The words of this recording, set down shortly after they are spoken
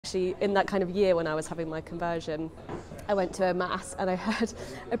actually, in that kind of year when I was having my conversion, I went to a mass and I heard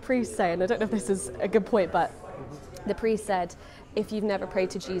a priest say, and I don't know if this is a good point, but the priest said, if you've never prayed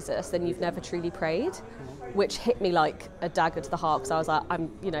to Jesus, then you've never truly prayed, which hit me like a dagger to the heart, because I was like, I'm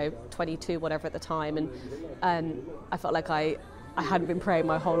 22, whatever at the time, and I felt like I hadn't been praying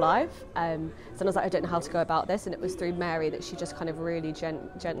my whole life. So I was like, I don't know how to go about this, and it was through Mary that she just kind of really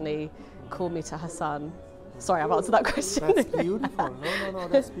gently called me to her son. Sorry, I've answered that question. That's beautiful. No,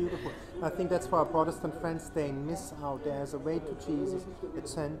 that's beautiful. I think that's for our Protestant friends, they miss out. There's a way to Jesus, a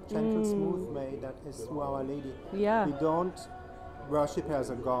gentle, smooth way that is through Our Lady. Yeah. We don't worship her as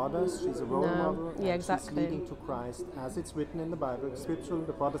a goddess, she's a role model. Yeah, exactly. She's leading to Christ, as it's written in the Bible. Scripture,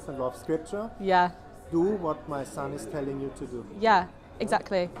 the Protestant love Scripture. Yeah. Do what my son is telling you to do. Yeah,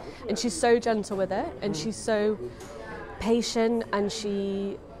 exactly. And she's so gentle with it, and she's so patient, and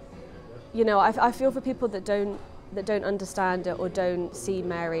she, I feel for people that don't understand it or don't see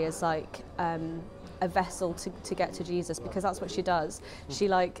Mary as like a vessel to get to Jesus, because that's what she does. She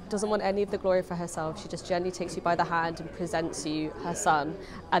doesn't want any of the glory for herself. She just gently takes you by the hand and presents you her son,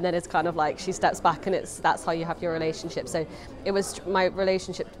 and then it's kind of like she steps back, and that's how you have your relationship. So it was, my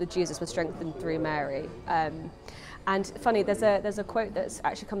relationship with Jesus was strengthened through Mary. And funny, there's a quote that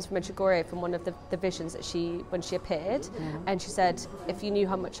actually comes from Medjugorje, from one of the visions that when she appeared, and she said, if you knew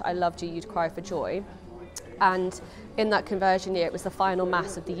how much I loved you, you'd cry for joy. And in that conversion year, it was the final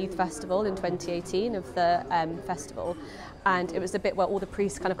mass of the youth festival in 2018 of the festival, and it was the bit where all the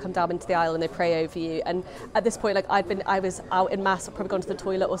priests kind of come down into the aisle and they pray over you. And at this point, I was out in mass, I'd probably gone to the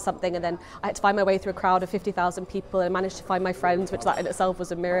toilet or something, and then I had to find my way through a crowd of 50,000 people, and I managed to find my friends, which that in itself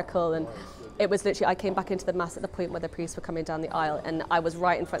was a miracle. And it was literally, I came back into the mass at the point where the priests were coming down the aisle, and I was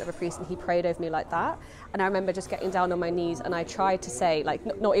right in front of a priest, and he prayed over me like that. And I remember just getting down on my knees, and I tried to say,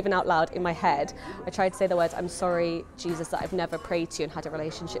 not even out loud, in my head, I tried to say the words, I'm sorry, Jesus, that I've never prayed to you and had a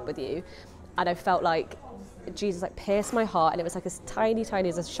relationship with you. And I felt like Jesus pierced my heart, and it was like this tiny,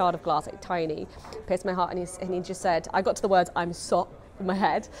 as a shard of glass, tiny, pierced my heart, and he just said, I got to the words, I'm sorry, in my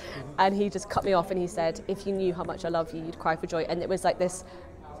head, and he just cut me off, and he said, if you knew how much I love you, you'd cry for joy. And it was like this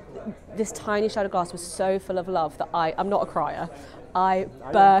tiny shard of glass was so full of love that I'm not a crier. I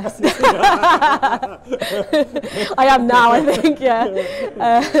burst. I am now, I think, yeah.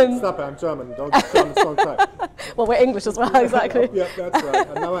 Stop it, I'm German. Don't cry. Well, we're English as well, exactly. Yeah, that's right.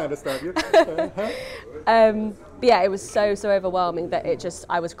 And now I understand you. But yeah, it was so overwhelming that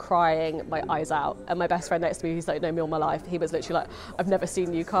I was crying my eyes out. And my best friend next to me, who's known me all my life, he was literally like, I've never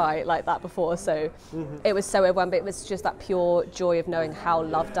seen you cry like that before. So it was so overwhelming, but it was just that pure joy of knowing how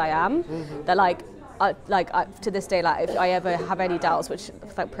loved I am. That to this day, if I ever have any doubts, which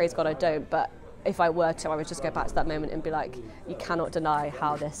praise God I don't, but if I were to, I would just go back to that moment and be like, you cannot deny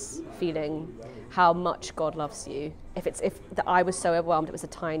how much God loves you. If I was so overwhelmed, it was a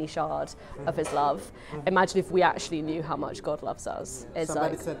tiny shard of his love. Imagine if we actually knew how much God loves us.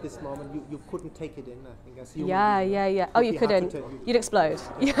 Somebody said this moment, you couldn't take it in, I think, as human. Yeah. Oh, you couldn't. You'd explode.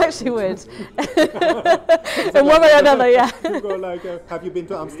 You actually would. In one way or another, yeah. You go have you been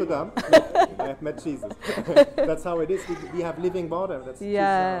to Amsterdam? No, I have met Jesus. That's how it is. We have living water. That's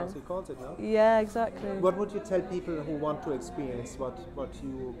Jesus, he calls it, no? Yeah, exactly. What would you tell people who want to experience what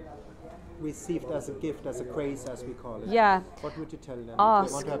you received as a gift, as a grace, as we call it? Yeah. What would you tell them Ask. if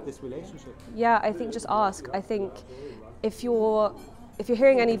they want to have this relationship? Yeah, I think just ask. I think if you're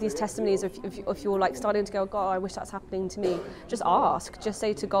hearing any of these testimonies, if you're starting to go, God, I wish that's happening to me, just ask. Just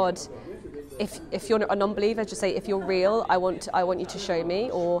say to God, if you're a non-believer, just say, if you're real, I want you to show me,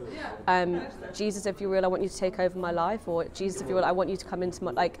 or Jesus, if you're real, I want you to take over my life, or Jesus, if you're real, I want you to come into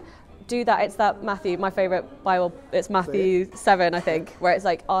my do that. It's that Matthew, my favourite Bible, it's Matthew 7, I think, where it's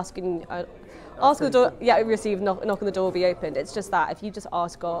ask the door, receive, knock on the door will be opened. It's just that, if you just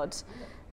ask God,